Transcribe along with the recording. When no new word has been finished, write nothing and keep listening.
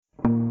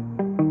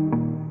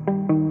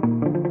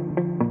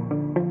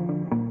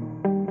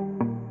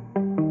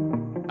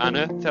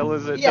Anna, Yeah, tell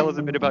us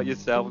a bit about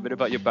yourself, a bit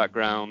about your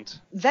background.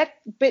 that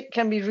bit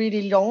can be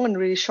really long and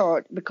really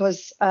short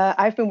because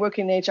I've been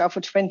working in HR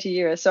for 20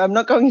 years, so I'm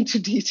not going into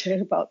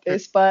detail about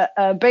this. But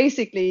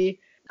basically,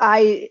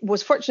 I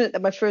was fortunate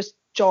that my first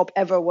job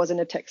ever was in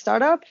a tech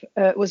startup.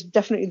 It was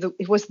definitely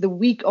it was the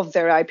week of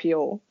their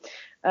IPO.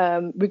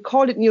 We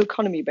called it New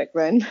Economy back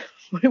then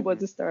when it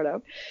was a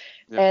startup.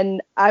 Yeah.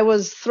 And I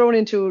was thrown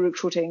into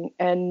recruiting,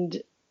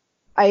 and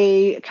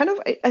I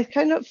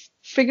kind of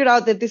figured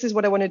out that this is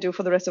what I want to do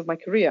for the rest of my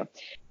career.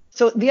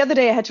 So the other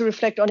day I had to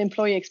reflect on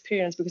employee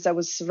experience because I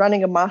was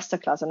running a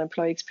masterclass on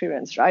employee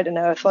experience, right? And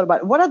I thought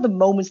about what are the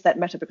moments that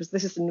matter, because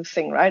this is the new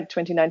thing, right?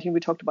 2019, we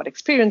talked about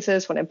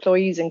experiences for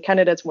employees and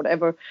candidates,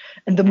 whatever,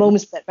 and the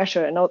moments that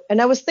matter.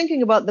 And I was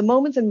thinking about the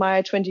moments in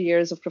my 20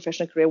 years of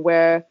professional career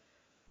where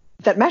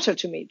that mattered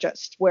to me,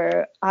 just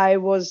where I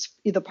was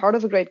either part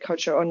of a great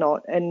culture or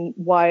not, and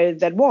why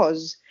that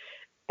was.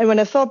 And when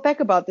I thought back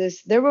about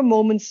this, there were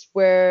moments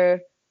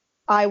where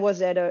I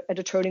was at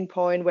a turning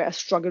point where I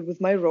struggled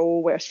with my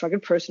role, where I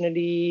struggled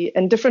personally,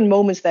 and different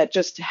moments that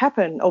just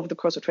happened over the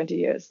course of 20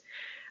 years.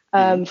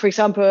 For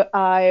example,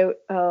 I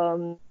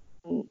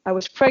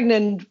was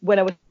pregnant when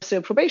I was still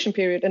in probation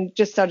period and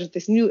just started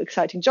this new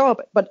exciting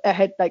job. But I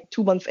had like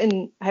 2 months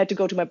in, I had to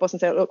go to my boss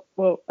and say, look,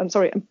 well, I'm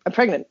sorry, I'm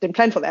pregnant. Didn't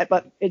plan for that,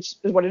 but it's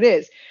what it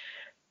is.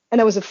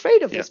 And I was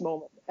afraid of this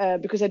moment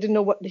because I didn't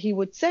know what he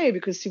would say,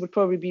 because he would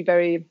probably be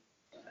very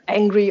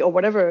angry or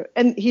whatever.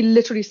 And he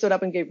literally stood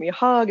up and gave me a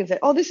hug and said,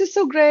 oh, this is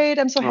so great.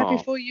 I'm so happy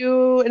for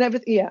you and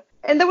everything. Yeah.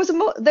 And there was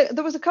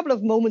there was a couple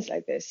of moments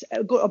like this,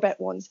 good or bad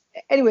ones.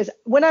 Anyways,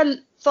 when I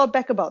thought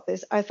back about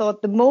this, I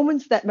thought the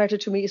moments that matter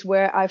to me is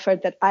where I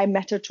felt that I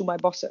matter to my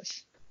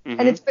bosses.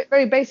 And it's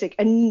very basic.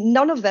 And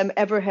none of them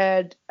ever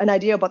had an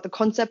idea about the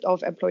concept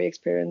of employee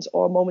experience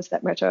or moments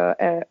that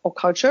matter or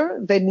culture.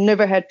 They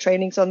never had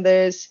trainings on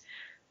this.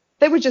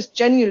 They were just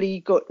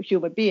genuinely good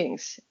human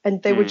beings,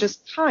 and they were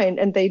just kind,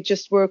 and they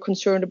just were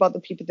concerned about the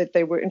people that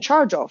they were in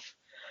charge of.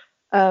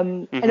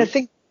 And I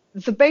think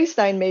the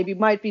baseline maybe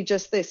might be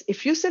just this: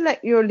 if you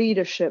select your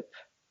leadership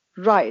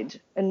right,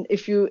 and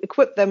if you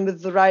equip them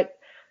with the right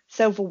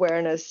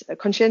self-awareness,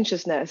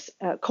 conscientiousness,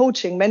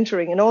 coaching,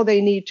 mentoring, and all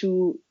they need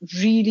to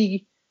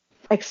really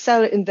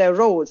excel in their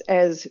roles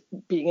as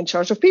being in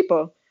charge of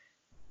people,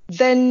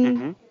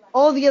 then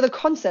all the other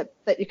concepts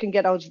that you can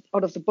get out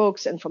of the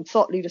books and from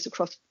thought leaders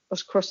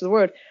across the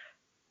world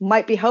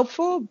might be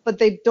helpful, but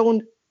they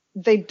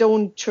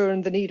don't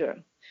turn the needle.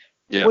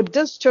 Yeah. What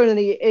does turn the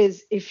needle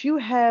is if you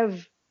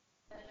have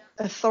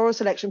a thorough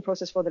selection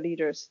process for the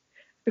leaders.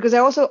 Because I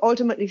also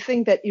ultimately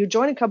think that you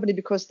join a company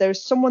because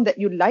there's someone that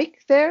you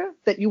like there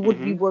that you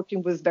would be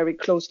working with very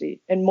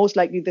closely, and most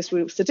likely this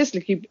will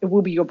statistically it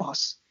will be your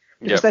boss,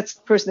 because that's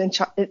the person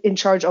in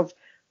charge of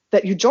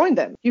that you join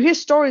them. You hear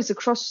stories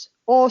across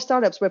all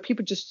startups where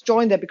people just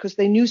join there because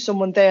they knew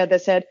someone there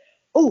that said,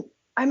 oh,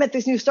 I'm at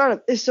this new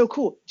startup. It's so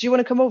cool. Do you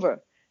want to come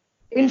over?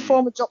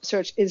 Informal job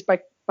search is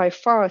by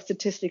far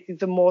statistically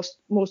the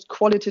most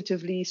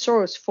qualitatively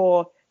source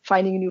for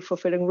finding a new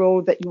fulfilling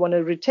role that you want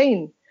to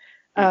retain.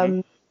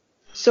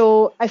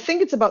 So I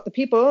think it's about the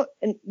people,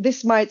 and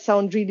this might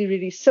sound really,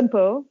 really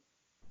simple,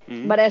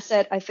 but as I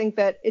said, I think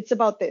that it's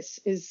about this: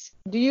 is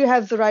do you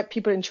have the right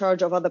people in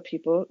charge of other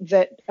people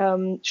that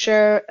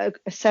share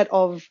a set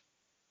of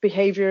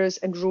behaviors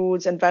and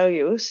rules and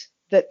values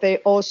that they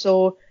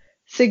also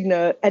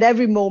signal at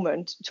every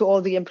moment to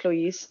all the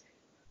employees,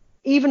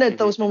 even at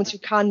those moments you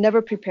can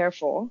never prepare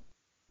for,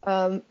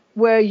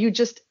 where you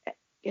just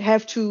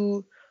have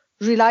to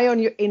rely on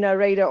your inner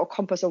radar or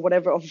compass or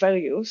whatever of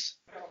values,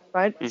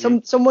 right?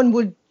 Someone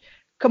would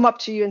come up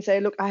to you and say,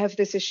 look, I have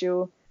this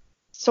issue.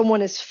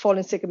 Someone is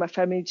falling sick in my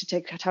family, I need to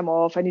take time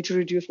off. I need to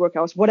reduce work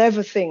hours,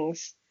 whatever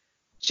things.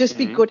 Just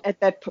be good at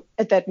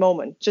that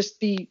moment. Just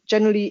be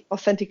generally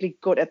authentically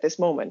good at this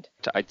moment.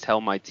 I tell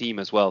my team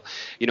as well,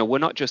 we're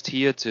not just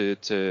here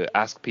to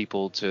ask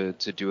people to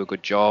do a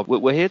good job.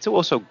 We're here to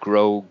also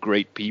grow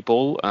great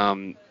people.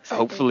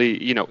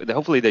 Hopefully,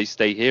 hopefully they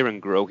stay here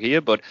and grow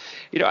here. But,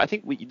 I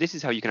think this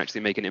is how you can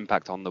actually make an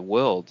impact on the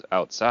world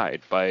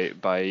outside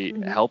by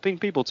helping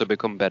people to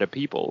become better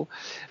people.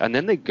 And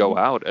then they go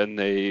out and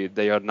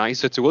they are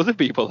nicer to other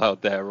people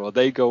out there, or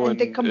they go and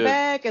they come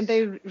back and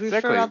they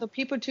refer other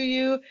people to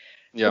you.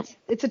 Yeah,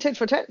 it's a tit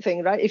for tat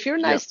thing, right? If you're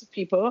nice to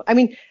people, I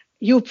mean,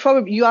 you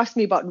asked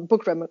me about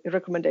book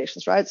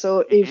recommendations, right?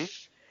 So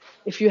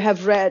if you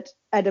have read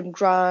Adam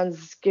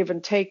Grant's Give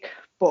and Take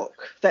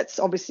book, that's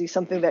obviously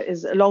something that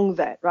is along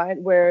that, right?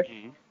 Where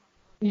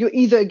you're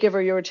either a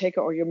giver, you're a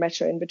taker, or you're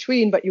matcher in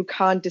between, but you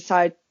can't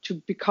decide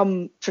to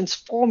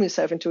transform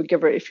yourself into a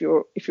giver if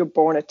you're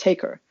born a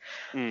taker.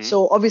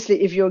 So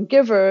obviously, if you're a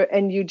giver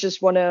and you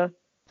just want to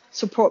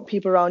support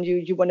people around you,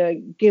 you want to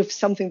give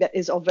something that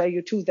is of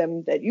value to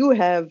them, that you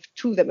have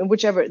to them, and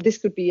whichever, this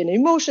could be an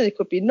emotion, it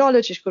could be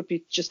knowledge, it could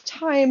be just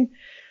time,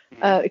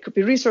 it could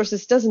be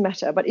resources, doesn't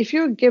matter. But if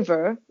you're a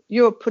giver,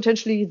 you're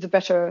potentially the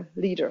better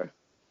leader,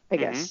 I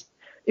guess.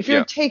 If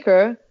you're a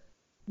taker,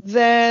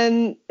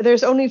 then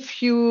there's only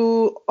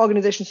few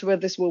organizations where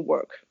this will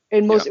work.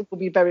 In most, it will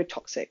be very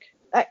toxic.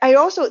 I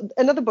also,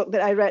 another book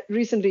that I read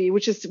recently,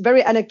 which is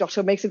very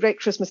anecdotal, makes a great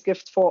Christmas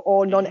gift for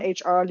all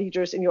non-HR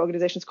leaders in your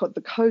organization. It's called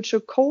The Culture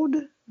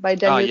Code by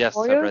Daniel Yes,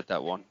 Toyer. I've read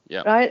that one.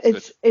 Yeah. Right.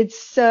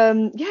 It's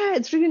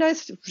really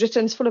nice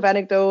written. It's full of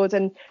anecdotes.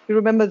 And you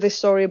remember this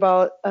story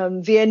about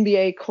the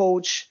NBA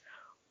coach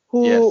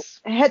who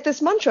had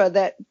this mantra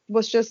that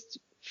was just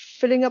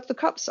filling up the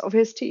cups of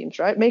his teams,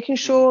 right? Making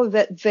sure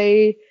that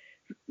they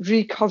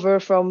recover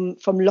from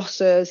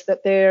losses,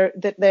 that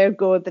they're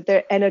good, that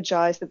they're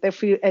energized, that they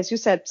feel, as you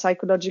said,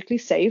 psychologically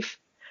safe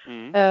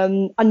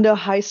under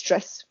high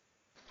stress.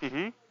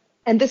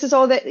 And this is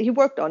all that he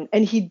worked on,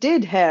 and he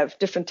did have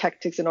different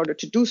tactics in order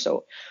to do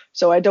so.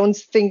 So I don't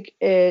think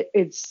I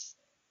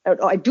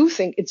do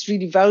think it's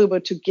really valuable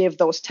to give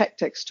those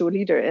tactics to a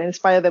leader and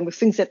inspire them with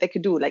things that they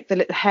can do, like the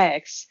little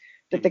hacks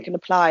that they can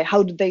apply.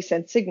 How do they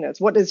send signals?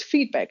 What is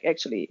feedback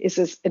actually? Is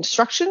this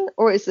instruction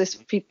or is this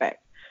feedback?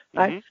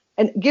 Right?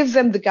 And give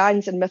them the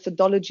guidance and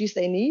methodologies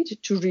they need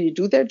to really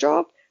do their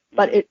job.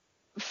 But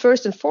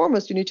first and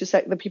foremost, you need to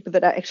select the people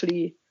that are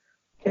actually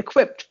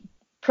equipped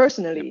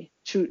personally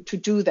to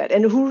do that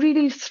and who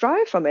really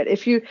thrive from it.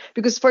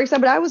 Because for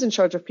example, I was in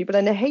charge of people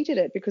and I hated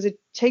it because it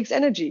takes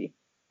energy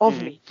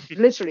of me.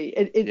 Literally,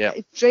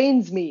 it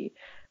drains me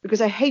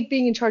because I hate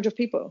being in charge of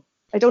people.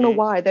 I don't know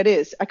why that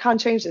is. I can't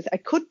change this. I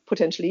could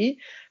potentially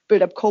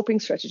build up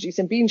coping strategies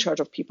and be in charge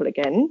of people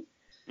again.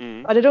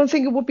 But I don't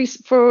think it would be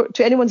to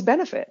anyone's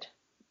benefit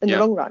in the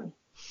long run.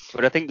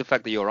 But I think the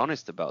fact that you're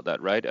honest about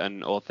that, right,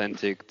 and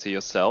authentic to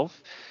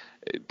yourself,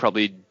 it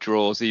probably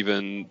draws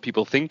even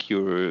people think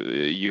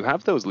you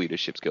have those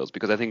leadership skills,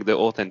 because I think the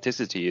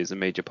authenticity is a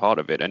major part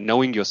of it, and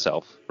knowing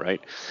yourself,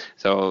 right?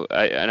 So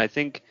I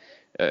think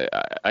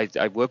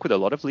I work with a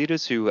lot of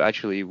leaders who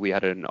actually, we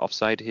had an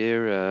offsite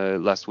here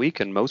last week,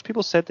 and most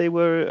people said they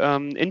were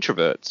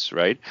introverts,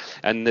 right?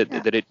 And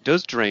that it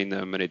does drain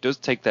them and it does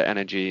take their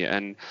energy.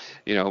 And,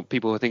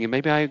 people were thinking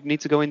maybe I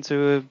need to go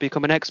into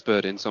become an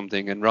expert in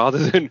something and rather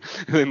than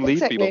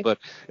lead people. But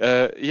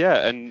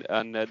and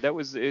that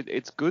was it.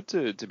 It's good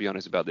to be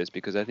honest about this,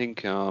 because I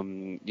think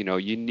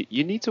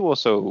you need to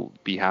also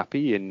be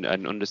happy and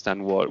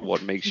understand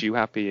what makes you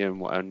happy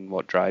and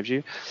what drives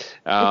you.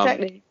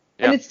 Exactly.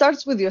 And it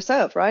starts with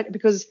yourself, right?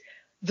 Because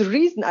the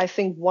reason I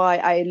think why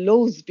I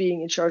loathe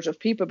being in charge of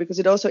people, because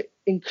it also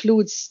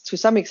includes to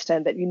some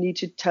extent that you need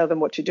to tell them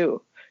what to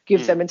do,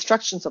 give them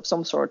instructions of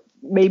some sort,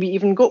 maybe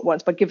even good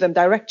ones, but give them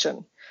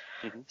direction.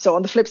 So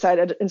on the flip side,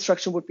 an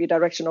instruction would be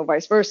direction or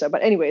vice versa.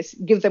 But anyways,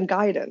 give them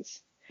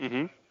guidance.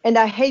 And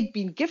I hate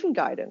being given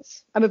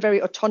guidance. I'm a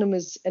very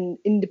autonomous and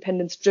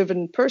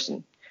independence-driven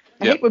person.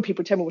 I hate when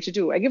people tell me what to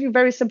do. I give you a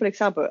very simple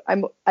example.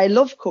 I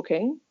love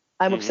cooking.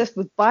 I'm obsessed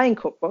with buying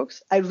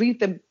cookbooks. I read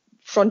them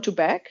front to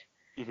back.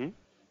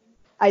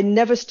 I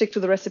never stick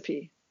to the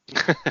recipe.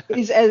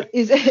 Is that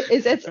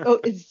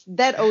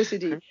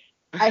OCD?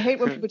 I hate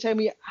when people tell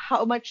me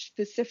how much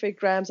specific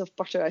grams of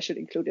butter I should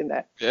include in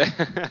that.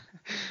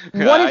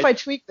 What if I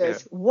tweak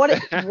this? What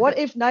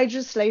if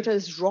Nigel Slater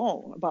is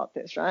wrong about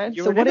this, right?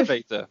 You're an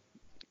innovator.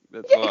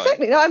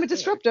 Exactly. No, I'm a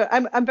disruptor.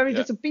 I'm very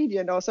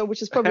disobedient also,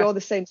 which is probably all the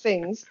same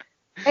things.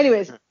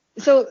 Anyways,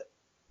 so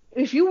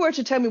if you were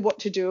to tell me what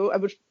to do,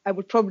 I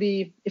would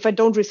probably, if I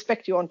don't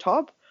respect you on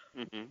top,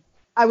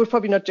 I would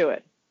probably not do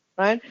it,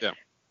 right? Yeah.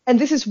 And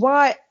this is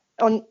why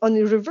on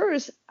the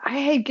reverse, I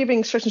hate giving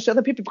instructions to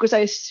other people, because I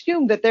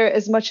assume that they're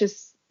as much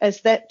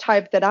as that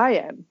type that I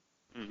am,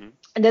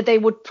 and that they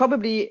would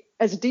probably,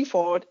 as a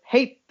default,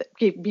 hate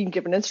being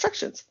given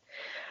instructions.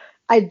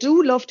 I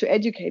do love to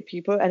educate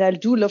people, and I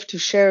do love to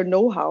share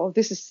know-how.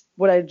 This is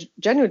what I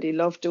genuinely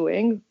love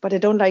doing, but I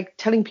don't like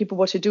telling people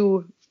what to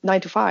do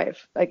 9 to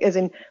 5. Like, as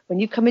in, when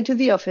you come into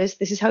the office,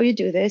 this is how you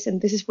do this, and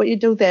this is what you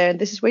do there, and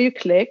this is where you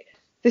click.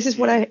 This is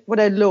what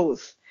I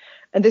loathe.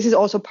 And this is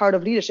also part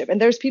of leadership. And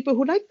there's people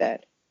who like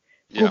that.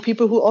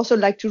 People who also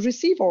like to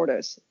receive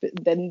orders.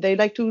 Then they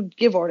like to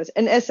give orders.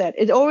 And as said,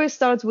 it always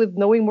starts with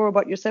knowing more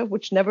about yourself,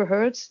 which never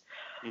hurts.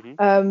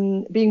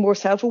 Being more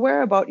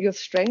self-aware about your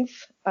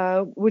strength,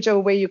 whichever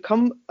way you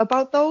come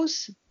about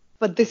those.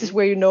 But this is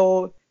where you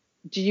know,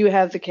 do you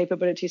have the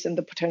capabilities and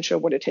the potential,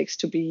 what it takes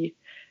to be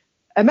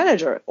a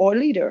manager or a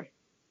leader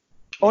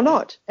or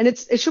not? And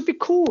it should be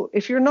cool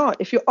if you're not.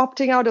 If you're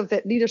opting out of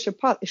that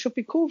leadership path, it should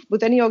be cool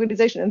with any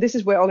organization. And this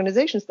is where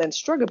organizations then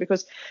struggle,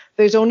 because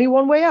there's only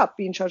one way up: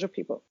 be in charge of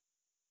people.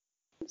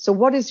 So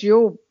what is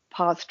your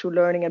path to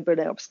learning and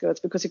building up skills?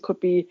 Because it could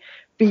be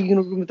being in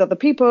a room with other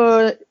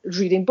people,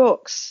 reading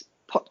books,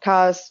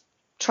 podcasts,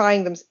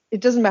 trying them. It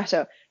doesn't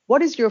matter.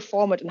 What is your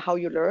format and how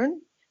you learn?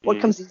 What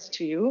comes easy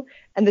to you?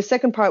 And the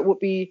second part would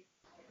be,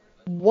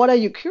 what are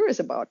you curious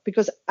about?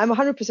 Because I'm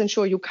 100%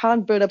 sure you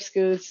can't build up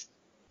skills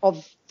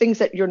of things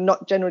that you're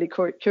not generally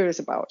curious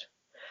about.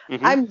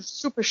 I'm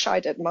super shy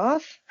at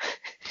math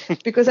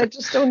because I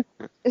just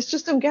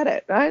don't get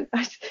it, right?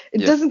 It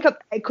doesn't come.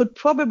 I could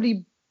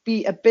probably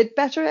be a bit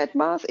better at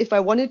math if I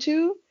wanted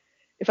to,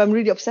 if I'm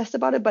really obsessed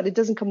about it, but it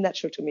doesn't come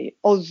natural to me.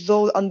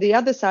 Although on the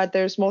other side,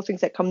 there's more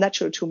things that come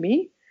natural to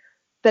me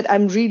that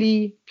I'm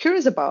really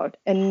curious about.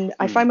 And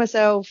I find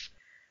myself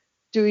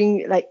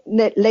doing like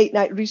late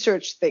night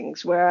research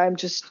things where I'm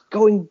just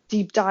going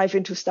deep dive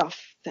into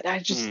stuff that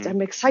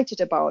I'm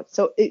excited about.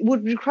 So it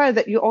would require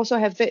that you also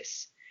have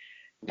this.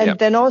 Yeah. And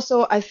then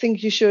also I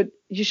think you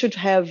should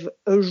have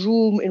a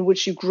room in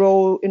which you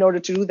grow in order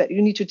to do that.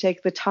 You need to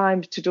take the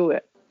time to do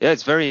it. Yeah,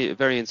 it's very,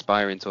 very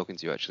inspiring talking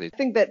to you, actually. I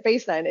think that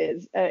baseline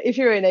is if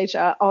you're in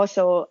HR,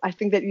 also, I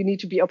think that you need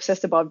to be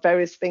obsessed about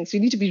various things. You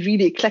need to be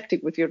really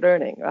eclectic with your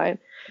learning, right?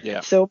 Yeah.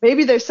 So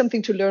maybe there's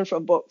something to learn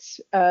from books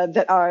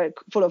that are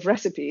full of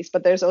recipes,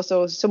 but there's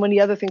also so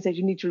many other things that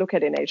you need to look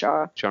at in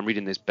HR. I'm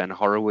reading this Ben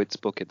Horowitz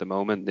book at the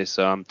moment. This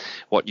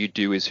What You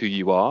Do Is Who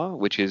You Are,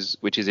 which is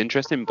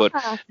interesting, but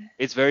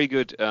it's very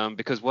good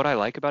because what I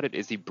like about it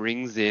is he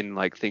brings in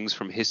like things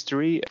from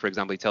history. For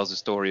example, he tells a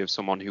story of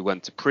someone who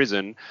went to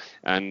prison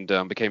and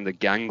became the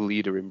gang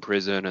leader in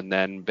prison, and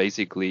then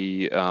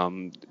basically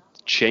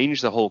change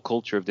the whole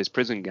culture of this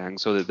prison gang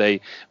so that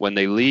when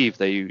they leave,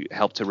 they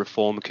help to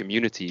reform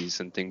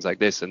communities and things like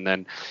this. And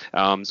then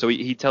so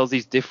he tells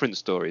these different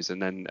stories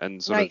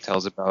and sort of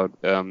tells about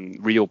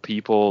real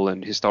people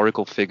and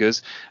historical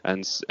figures.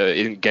 And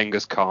in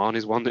Genghis Khan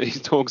is one that he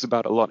talks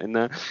about a lot in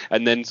there,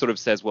 and then sort of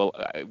says, well,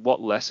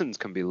 what lessons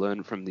can be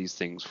learned from these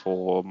things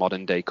for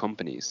modern day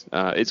companies?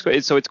 It's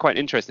quite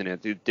interesting.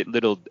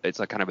 It's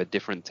like kind of a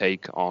different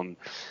take on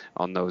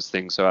those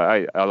things. So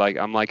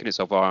I'm liking it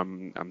so far.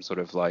 I'm sort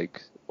of like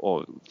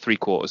or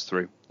 3/4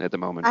 through at the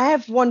moment. I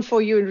have one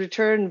for you in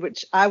return,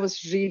 which I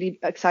was really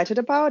excited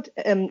about.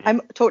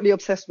 I'm totally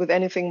obsessed with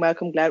anything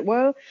Malcolm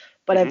Gladwell,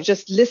 but I've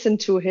just listened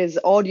to his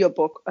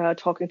audiobook,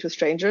 Talking to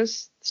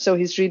Strangers. So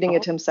he's reading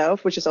it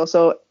himself, which is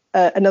also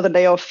another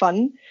layer of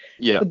fun.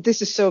 Yeah. But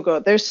this is so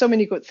good. There's so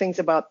many good things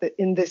about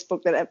in this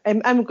book that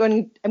I'm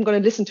going to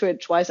listen to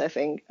it twice, I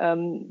think,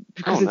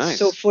 because it's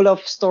so full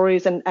of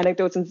stories and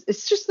anecdotes, and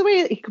it's just the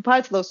way he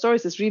compiles those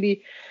stories is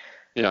really,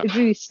 it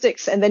really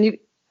sticks. And then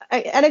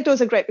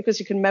anecdotes are great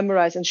because you can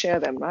memorize and share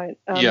them, right?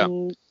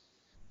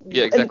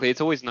 Yeah, exactly.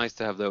 It's always nice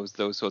to have those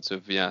sorts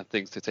of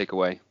things to take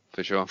away.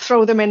 For sure.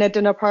 Throw them in at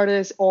dinner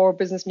parties or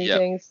business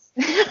meetings.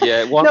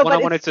 Yeah, one I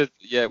wanted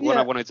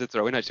to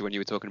throw in actually when you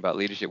were talking about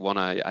leadership. One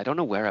I don't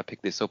know where I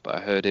picked this up, but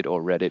I heard it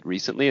or read it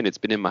recently, and it's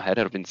been in my head.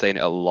 I've been saying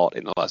it a lot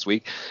in the last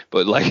week.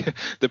 But like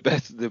the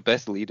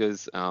best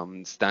leaders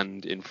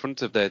stand in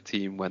front of their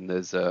team when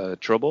there's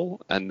trouble,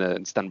 and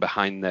then stand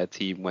behind their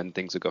team when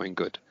things are going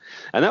good.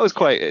 And that was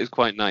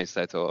quite nice.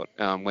 I thought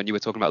when you were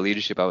talking about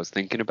leadership, I was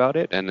thinking about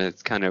it, and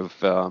it's kind of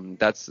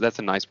that's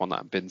a nice one that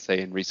I've been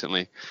saying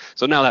recently.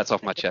 So now that's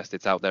off my chest.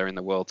 It's out there in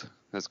the world.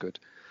 That's good.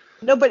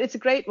 No, but it's a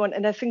great one.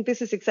 And I think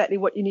this is exactly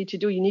what you need to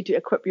do. You need to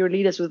equip your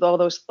leaders with all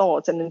those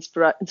thoughts and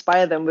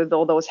inspire them with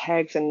all those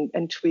hacks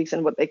and tweaks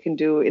and what they can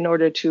do in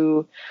order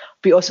to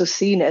be also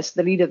seen as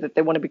the leader that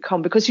they want to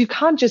become. Because you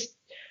can't just,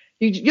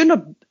 you're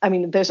not, I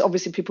mean, there's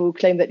obviously people who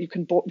claim that you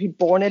can be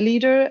born a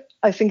leader.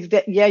 I think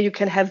that, you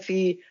can have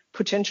the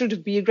potential to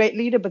be a great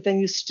leader, but then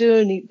you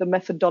still need the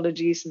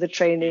methodologies, the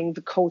training,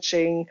 the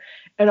coaching,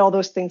 and all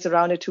those things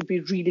around it to be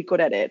really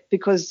good at it.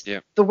 Because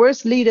the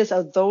worst leaders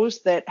are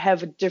those that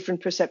have a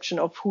different perception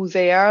of who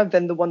they are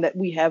than the one that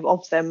we have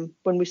of them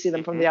when we see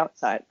them from the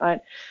outside,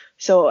 right?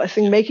 So I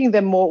think making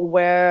them more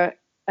aware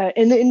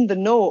and in the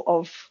know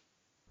of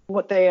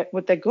what they're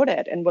good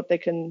at and what they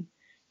can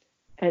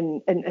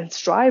and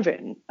strive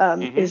in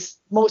is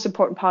most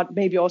important part,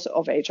 maybe also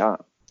of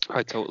HR.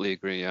 I totally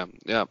agree.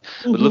 Yeah.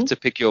 Would love to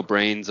pick your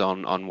brains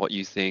on what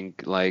you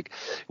think, like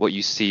what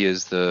you see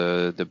as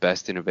the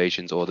best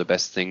innovations or the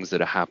best things that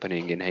are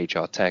happening in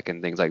HR tech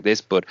and things like this,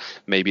 but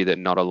maybe that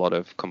not a lot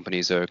of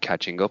companies are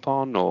catching up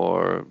on,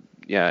 or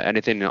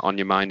anything on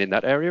your mind in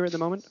that area at the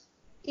moment?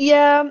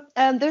 Yeah,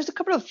 there's a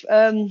couple of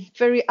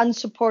very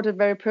unsupported,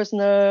 very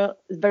personal,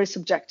 very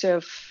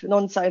subjective,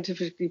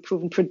 non-scientifically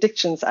proven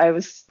predictions I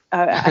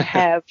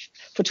have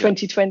for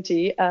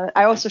 2020.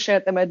 I also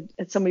shared them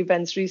at some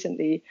events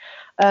recently.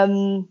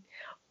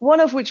 One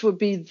of which would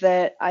be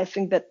that I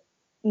think that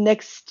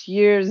next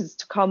years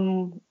to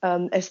come,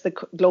 as the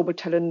global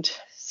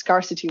talent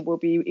scarcity will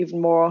be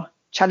even more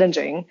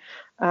challenging,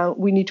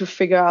 we need to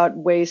figure out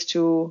ways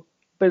to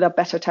build up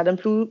better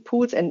talent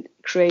pools and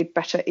create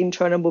better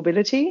internal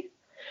mobility.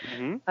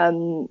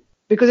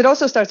 Because it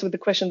also starts with the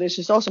question, this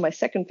is also my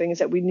second thing, is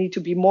that we need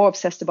to be more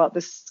obsessed about the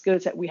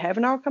skills that we have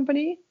in our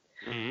company.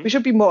 We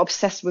should be more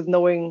obsessed with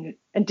knowing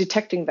and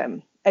detecting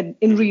them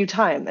in real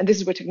time. And this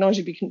is where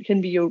technology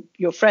can be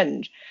your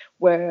friend,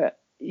 where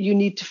you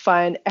need to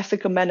find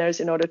ethical manners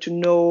in order to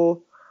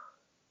know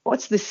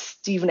what's this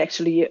Stephen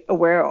actually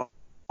aware of?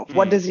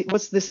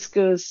 What's the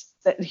skills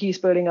that he's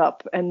building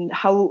up, and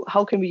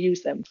how can we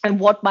use them, and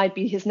what might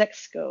be his next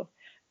skill,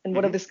 and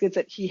what are the skills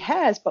that he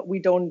has but we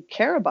don't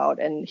care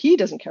about and he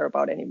doesn't care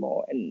about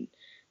anymore, and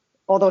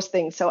all those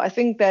things. So I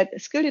think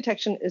that skill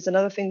detection is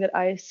another thing that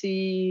I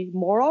see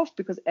more of,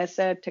 because as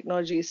said,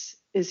 technology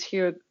is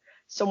here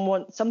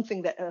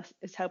something that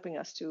is helping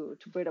us to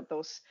build up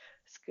those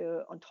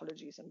skill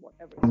ontologies and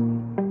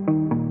whatever.